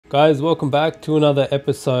Guys, welcome back to another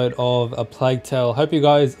episode of A Plague Tale. Hope you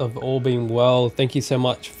guys have all been well. Thank you so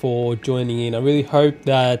much for joining in. I really hope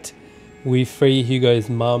that we free Hugo's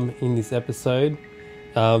mum in this episode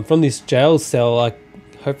from this jail cell.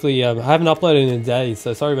 Hopefully, I haven't uploaded in a day,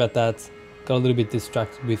 so sorry about that. Got a little bit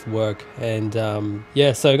distracted with work, and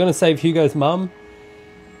yeah, so gonna save Hugo's mum,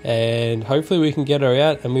 and hopefully we can get her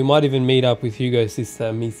out, and we might even meet up with Hugo's sister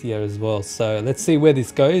Amicia as well. So let's see where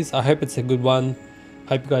this goes. I hope it's a good one.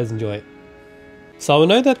 Hope you guys enjoy it. So I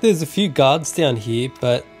know that there's a few guards down here,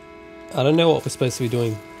 but I don't know what we're supposed to be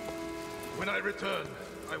doing. When I return,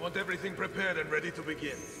 I want everything prepared and ready to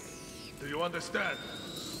begin. Do you understand?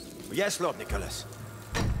 Yes, Lord Nicholas.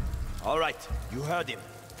 All right, you heard him.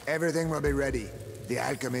 Everything will be ready. The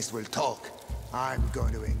alchemist will talk. I'm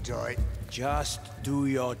going to enjoy it. Just do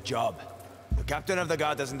your job. The captain of the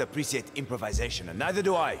guard doesn't appreciate improvisation, and neither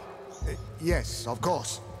do I. Yes, of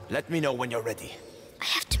course. Let me know when you're ready. I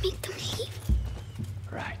have to make them leave.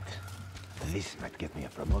 Right. This might get me a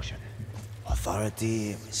promotion.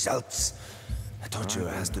 Authority, results. I told you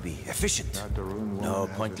it has to be efficient. No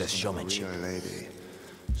pointless showmanship. Real lady.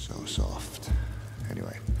 So soft.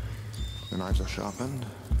 Anyway, the knives are sharpened.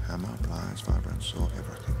 Hammer, pliers, vibrant sword,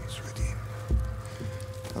 everything is ready.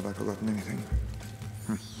 Have I forgotten anything?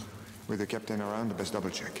 With the captain around, the best double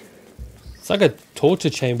check. It's like a torture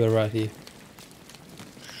chamber right here.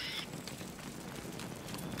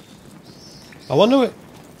 I wonder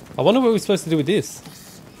what we're supposed to do with this.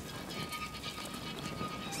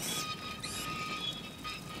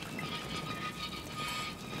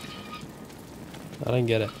 I don't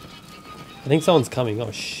get it. I think someone's coming.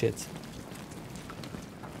 Oh shit.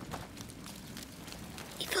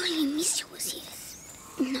 If only Amicia was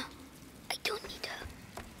here. No, I don't need her.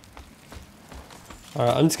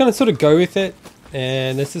 Alright, I'm just gonna sort of go with it,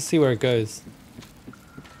 and let's just see where it goes.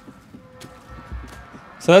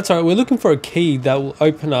 So that's alright, we're looking for a key that will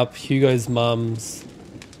open up Hugo's mum's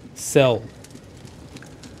cell.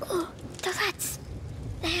 Oh, the rats.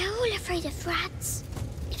 They're all afraid of rats.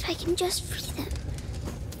 If I can just free them.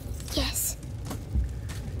 Yes.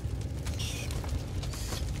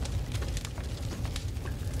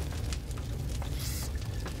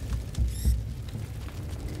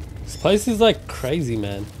 This place is like crazy,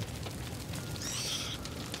 man.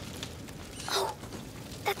 Oh,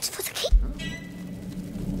 that's for the key.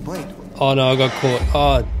 Wait. Oh no, I got caught.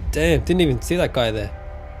 Oh damn, didn't even see that guy there.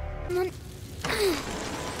 Come on.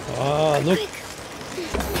 Oh look. Quick.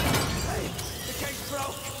 The cage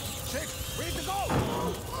broke. Shit, we need to go.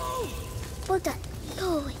 Well done.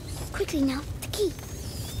 Go away. Quickly now. The key.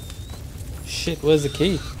 Shit, where's the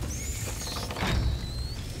key?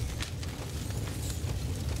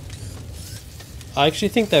 I actually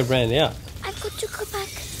think they ran out. I've got to go back.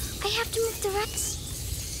 I have to move the rats.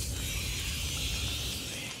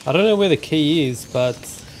 I don't know where the key is, but...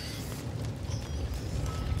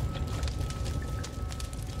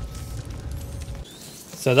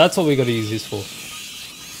 So that's what we got to use this for.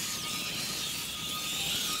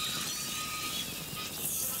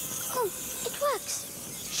 Oh, it works.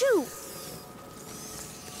 True.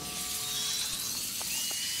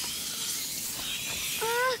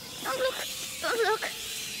 Don't look. Don't look.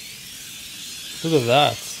 Look at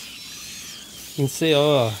that. You can see,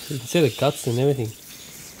 you can see the guts and everything.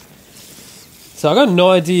 So I got no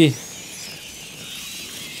idea.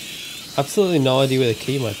 Absolutely no idea where the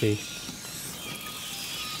key might be.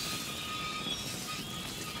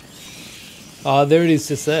 Oh, there it is,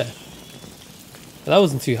 just there. That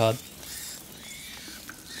wasn't too hard.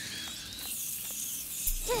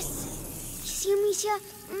 Yes. You see, Amicia?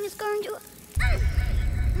 I'm just going to...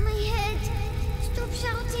 My head. Stop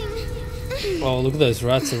shouting. Oh, look at those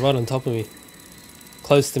rats, they're right on top of me.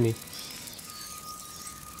 Close to me.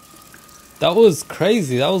 That was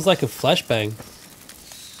crazy, that was like a flashbang.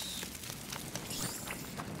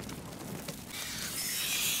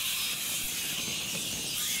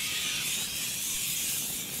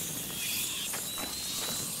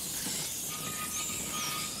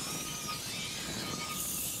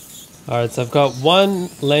 Alright, so I've got one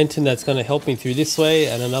lantern that's going to help me through this way,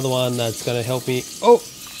 and another one that's going to help me... Oh!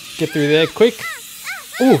 Get through there, quick!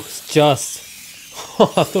 Oh, it's just...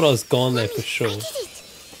 I thought I was gone there for sure.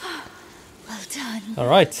 Well done.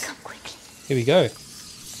 Alright, Come quickly. here we go.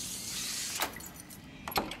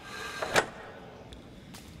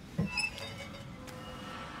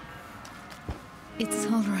 It's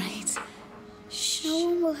all right. Shh. No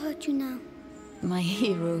one will hurt you now. My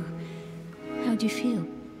hero. How do you feel?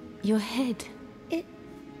 Your head.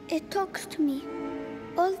 It talks to me.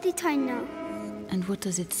 All the time now. And what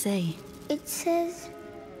does it say? It says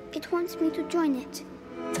it wants me to join it.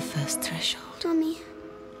 The first threshold. Tommy,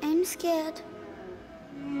 I I'm scared.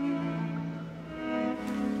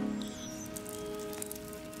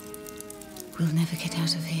 We'll never get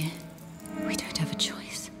out of here. We don't have a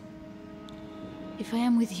choice. If I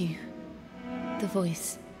am with you, the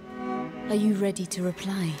voice, are you ready to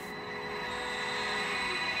reply?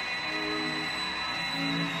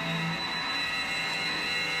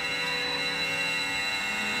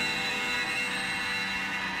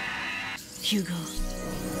 Hugo,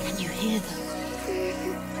 can you hear them?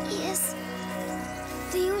 Yes.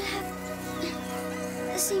 They all have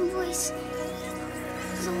the same voice.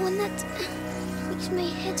 The one that makes my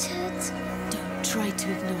head hurt. Don't try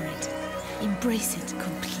to ignore it. Embrace it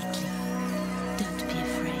completely. Don't be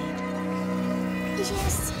afraid.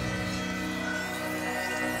 Yes.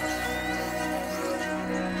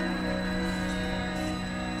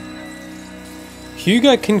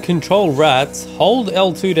 Hugo can control rats, hold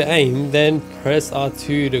L2 to aim, then press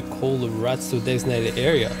R2 to call the rats to a designated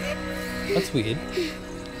area. That's weird.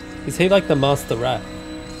 Is he like the master rat?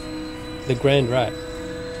 The grand rat?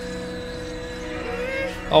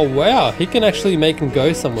 Oh wow, he can actually make him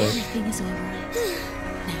go somewhere. Everything is alright.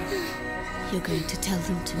 Now, you're going to tell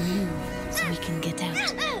them to move so we can get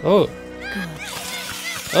out. Oh. Good.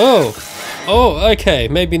 Oh. Oh, okay,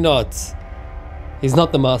 maybe not. He's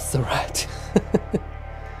not the master rat. My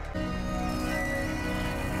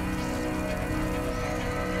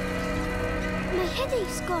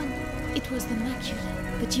headache's gone. It was the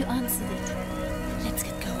macula, but you answered it. Let's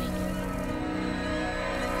get going.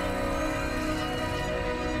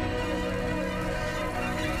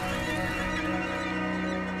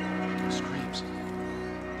 Screams.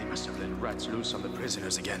 They must have let rats loose on the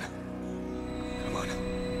prisoners again. Come on.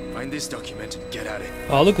 Find this document and get at it.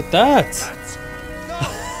 Oh, look at that. Rats.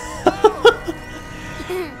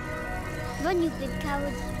 Run, you big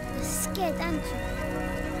coward. You're scared, aren't you?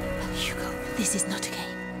 Oh, Hugo, this is not a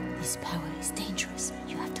game. This power is dangerous.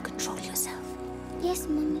 You have to control yourself. Yes,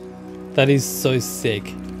 Mommy. That is so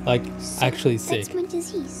sick. Like, actually sick. That's my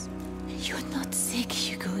disease. You're not sick,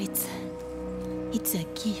 Hugo. It's a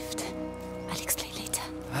gift. I'll explain later.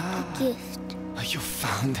 A gift. You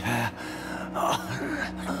found her. Oh,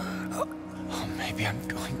 maybe I'm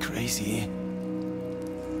going crazy.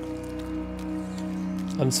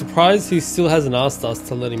 I'm surprised he still hasn't asked us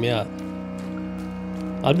to let him out.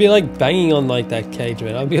 I'd be like banging on like that cage,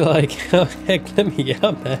 man. I'd be like, oh, heck, let me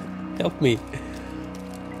out, man. Help me.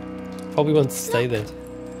 Probably wants to stay there.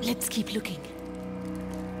 Let's keep looking.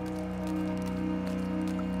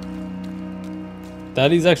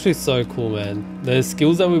 That is actually so cool, man. The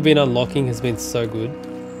skills that we've been unlocking has been so good.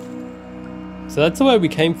 So that's the way we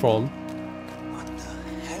came from. What the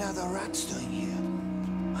hell are the rats doing here?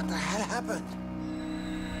 What the hell happened?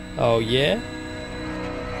 Oh, yeah?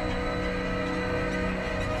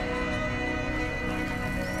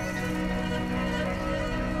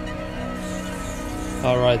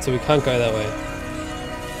 Alright, so we can't go that way.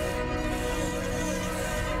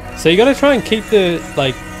 So you gotta try and keep the,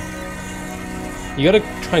 like... You gotta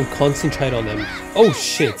try and concentrate on them. Oh,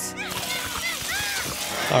 shit.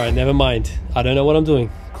 Alright, never mind. I don't know what I'm doing,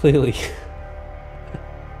 clearly.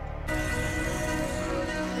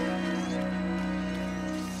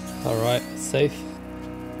 Alright, safe.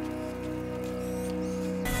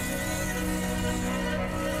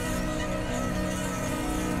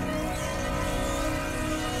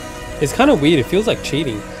 It's kind of weird, it feels like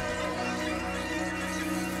cheating.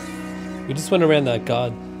 We just went around that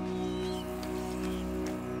guard.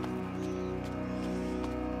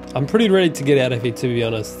 I'm pretty ready to get out of here, to be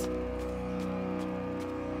honest.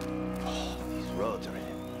 Oh, these roads are in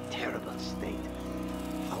a terrible state.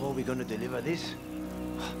 How are we going to deliver this?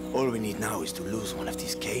 All we need now is to lose one of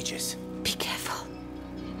these cages. Be careful.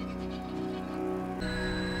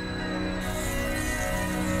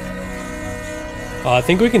 Oh, I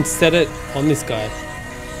think we can set it on this guy.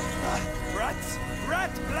 Rats!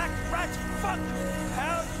 Rat! Black rat! Fuck!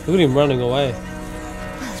 Help! Look at him running away.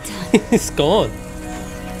 Well done. He's gone.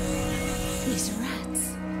 These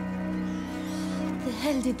rats. What the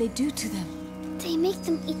hell did they do to them? They make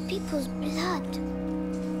them eat people's blood.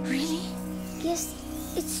 Really? Yes,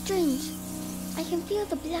 it's strange. I can feel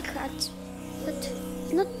the black rats, but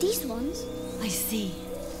not these ones. I see.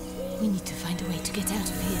 We need to find a way to get out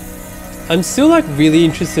of here. I'm still like really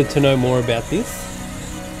interested to know more about this.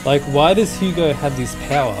 Like, why does Hugo have this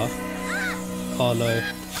power? Oh no.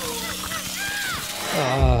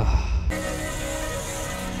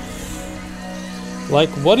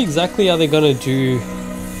 Like, what exactly are they gonna do?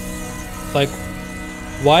 Like,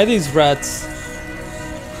 why are these rats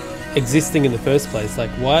existing in the first place?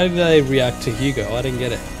 Like, why do they react to Hugo? I didn't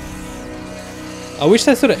get it. I wish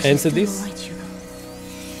they sort of answered this. All right, Hugo.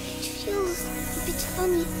 just a bit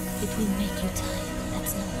funny. It will make you tired,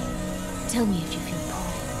 that's all. Tell me if you feel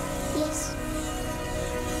poorly. Yes.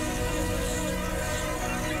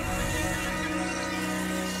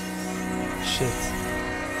 Shit.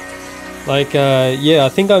 Like, yeah, I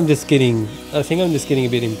think I'm just getting a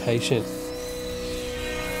bit impatient.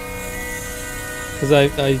 Because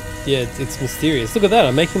yeah, it's mysterious. Look at that,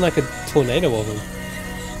 I'm making like a tornado of them.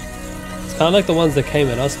 It's kind of like the ones that came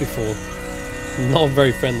at us before. Not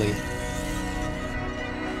very friendly.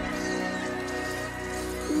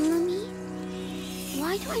 Mummy,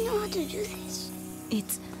 why do I know how to do this?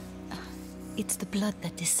 It's the blood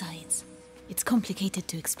that decides. It's complicated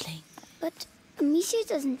to explain. But Amicia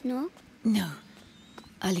doesn't know. No,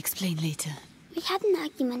 I'll explain later. We had an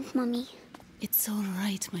argument, Mummy. It's all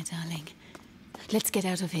right, my darling. Let's get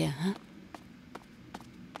out of here, huh?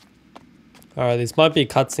 Alright, this might be a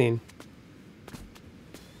cutscene.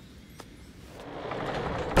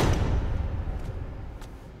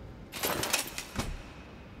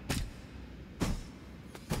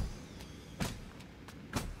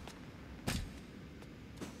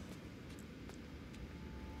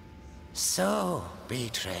 So,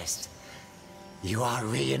 Beatrice, you are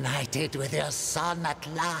reunited with your son at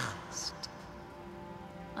last.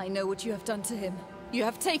 I know what you have done to him. You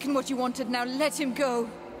have taken what you wanted, now let him go.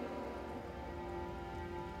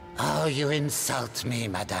 Oh, you insult me,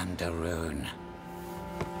 Madame de Rune.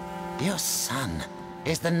 Your son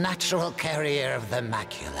is the natural carrier of the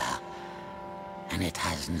macula, and it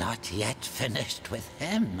has not yet finished with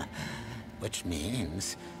him, which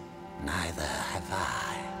means neither have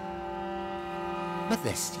I. But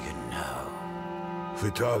this you know.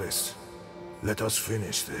 Vitalis, let us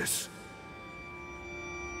finish this.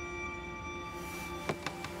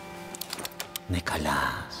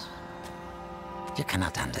 Nicholas, you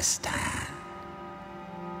cannot understand.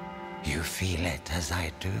 You feel it as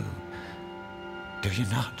I do. Do you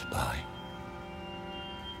not, boy?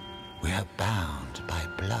 We are bound by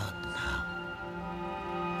blood now.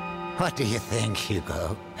 What do you think,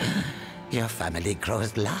 Hugo? Your family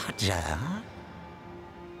grows larger, huh?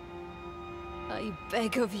 I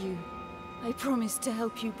beg of you. I promise to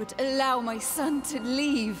help you, but allow my son to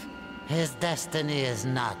leave. His destiny is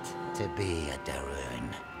not to be a de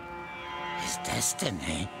Rune. His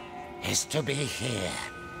destiny is to be here,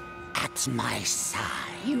 at my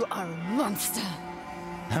side. You are a monster.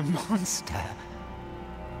 A monster?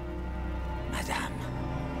 Madame,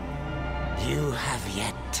 you have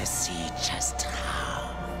yet to see just how.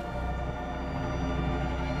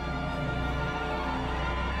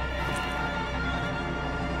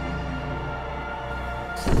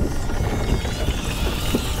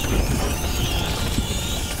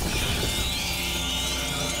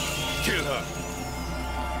 Kill her!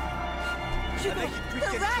 Hugo,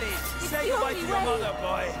 the rat! It's Say the goodbye only to your way! mother,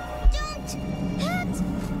 boy! Don't hurt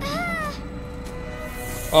her!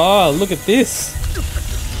 Oh, look at this.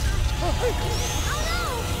 Oh no!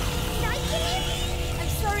 Did I kill him? I'm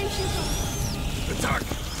sorry, Hugo. Attack!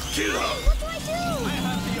 Kill her! What do I do? I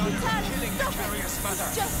have the honor Vitalis, of killing the stop it. curious mother.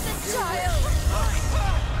 Just a child.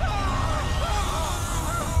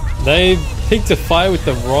 They picked a fight with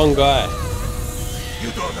the wrong guy. You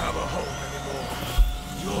don't have a home anymore.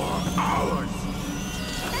 You're ours.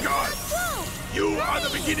 God, you are the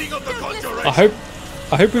beginning of the conjuration.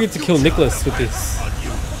 I hope we get to kill Nicholas with this. On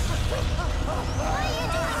you.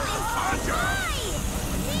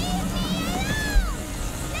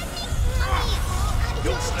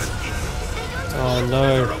 Oh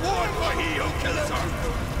no. Reward for he who kills her.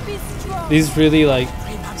 Be strong. This is really like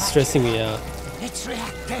stressing me out. It's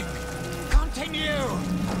reacting. Continue.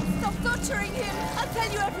 Stop torturing him. I'll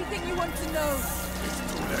tell you everything you want to know.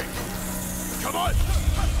 Come on!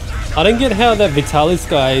 I don't get how that Vitalis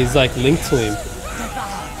guy is like linked to him.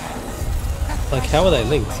 Like how are they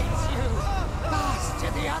linked? Pass to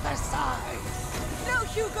the other side. No,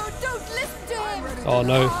 Hugo, don't listen to him. Oh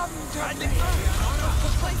no.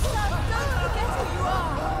 My son, don't forget who you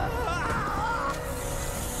are.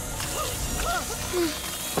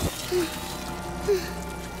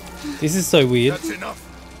 This is so weird. That's enough.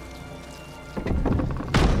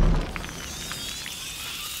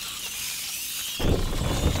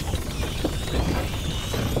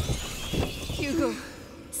 Hugo,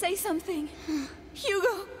 say something.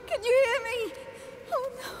 Hugo, can you hear me? Oh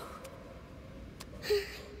no.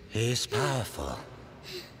 He is powerful,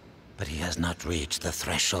 but he has not reached the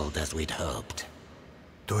threshold as we'd hoped.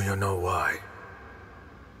 Do you know why?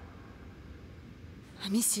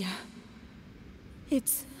 Amicia.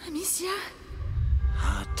 It's Amicia.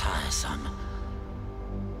 How tiresome.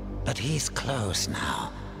 But he's close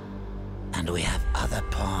now, and we have other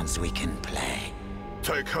pawns we can play.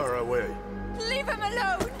 Take her away. Leave him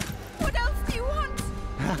alone! What else do you want?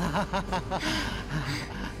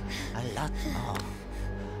 A lot more.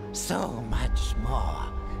 So much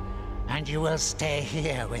more. And you will stay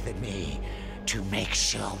here with me to make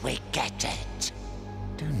sure we get it.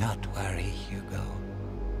 Do not worry, Hugo.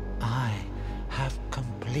 I have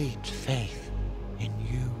complete faith in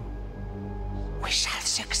you. We shall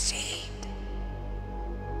succeed.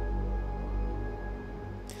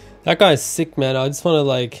 That guy's sick, man. I just want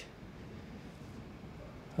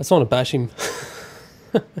to bash him.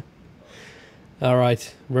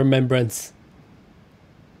 Alright, remembrance.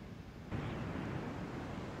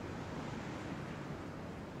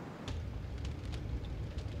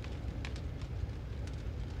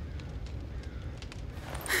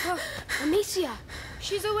 Oh, Amicia!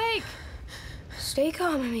 She's awake! Stay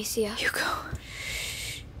calm, Amicia. Hugo.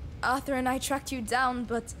 Arthur and I tracked you down,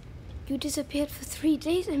 but... You disappeared for 3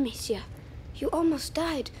 days, Amicia. You almost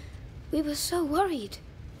died. We were so worried.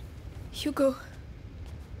 Hugo.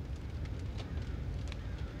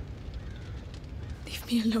 Leave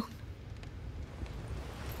me alone.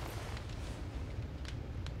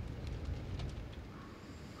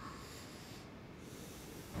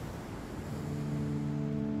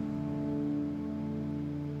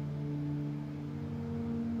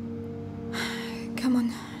 Come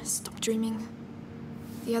on, stop dreaming.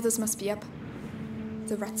 The others must be up.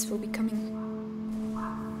 The rats will be coming.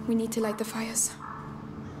 We need to light the fires.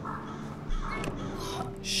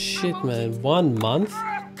 Shit, man. 1 month?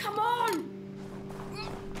 Come on!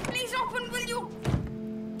 Please open, will you?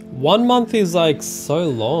 1 month is like so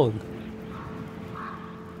long.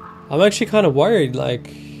 I'm actually kind of worried, like...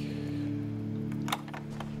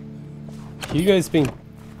 Hugo's been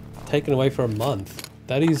taken away for a month.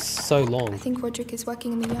 That is so long. I think Roderick is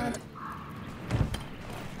working in the yard.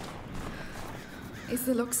 Is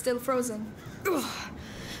the lock still frozen?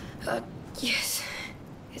 Yes.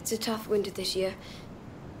 It's a tough winter this year.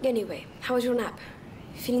 Anyway, how was your nap?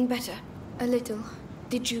 Feeling better? A little.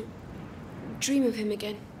 Did you dream of him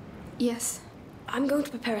again? Yes. I'm going to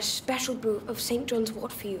prepare a special brew of St. John's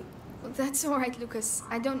wort for you. That's all right, Lucas.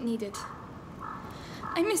 I don't need it.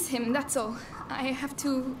 I miss him, that's all. I have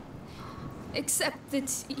to accept that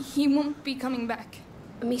he won't be coming back.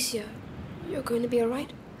 Amicia, you're going to be all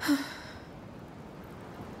right?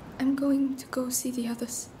 I'm going to go see the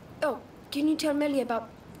others. Oh, can you tell Melly about...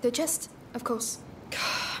 The chest, of course.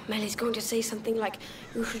 Melly's going to say something like,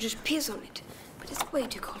 you should just piss on it. But it's way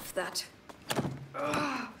too cold for that.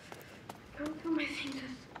 Don't feel my fingers.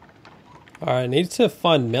 Alright, I need to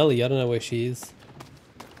find Melly. I don't know where she is.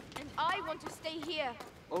 And I want to stay here.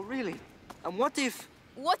 Oh, really? And what if...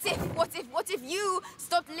 What if you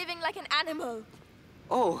stopped living like an animal?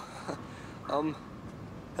 Oh,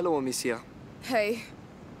 hello, Amicia. Hey.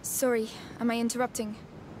 Sorry, am I interrupting?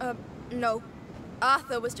 No.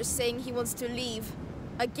 Arthur was just saying he wants to leave.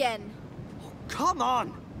 Again. Oh, come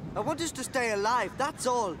on! I want us to stay alive, that's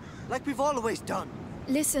all. Like we've always done.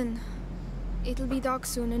 Listen. It'll be dark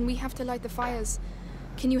soon and we have to light the fires.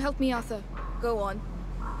 Can you help me, Arthur? Go on.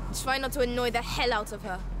 Try not to annoy the hell out of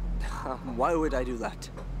her. Why would I do that?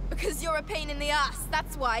 Because you're a pain in the ass,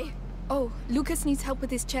 that's why. Oh, Lucas needs help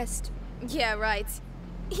with his chest. Yeah, right.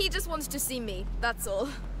 He just wants to see me, that's all.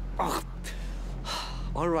 Oh.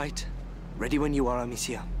 All right. Ready when you are,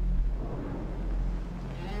 Amicia.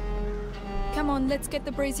 Come on, let's get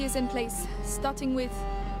the braziers in place. Starting with...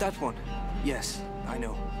 That one. Yes, I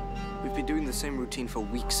know. We've been doing the same routine for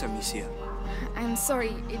weeks, Amicia. I'm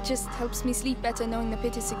sorry, it just helps me sleep better knowing the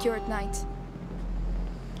pit is secure at night.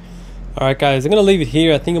 Alright guys, I'm going to leave it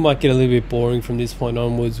here. I think it might get a little bit boring from this point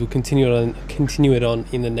onwards. We'll continue it on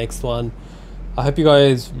in the next one. I hope you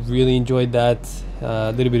guys really enjoyed that.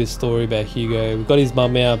 A little bit of story about Hugo. We've got his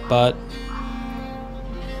mum out, but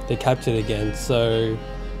they're captured again. So,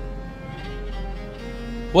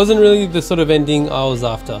 wasn't really the sort of ending I was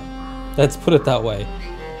after. Let's put it that way.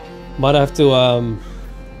 Might have to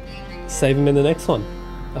save him in the next one.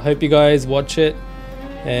 I hope you guys watch it.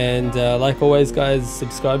 And like always guys,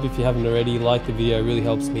 subscribe if you haven't already. Like the video, it really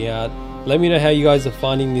helps me out. Let me know how you guys are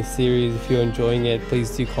finding this series. If you're enjoying it,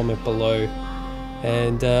 please do comment below.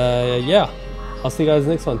 And yeah, I'll see you guys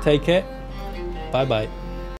next one. Take care. Bye bye.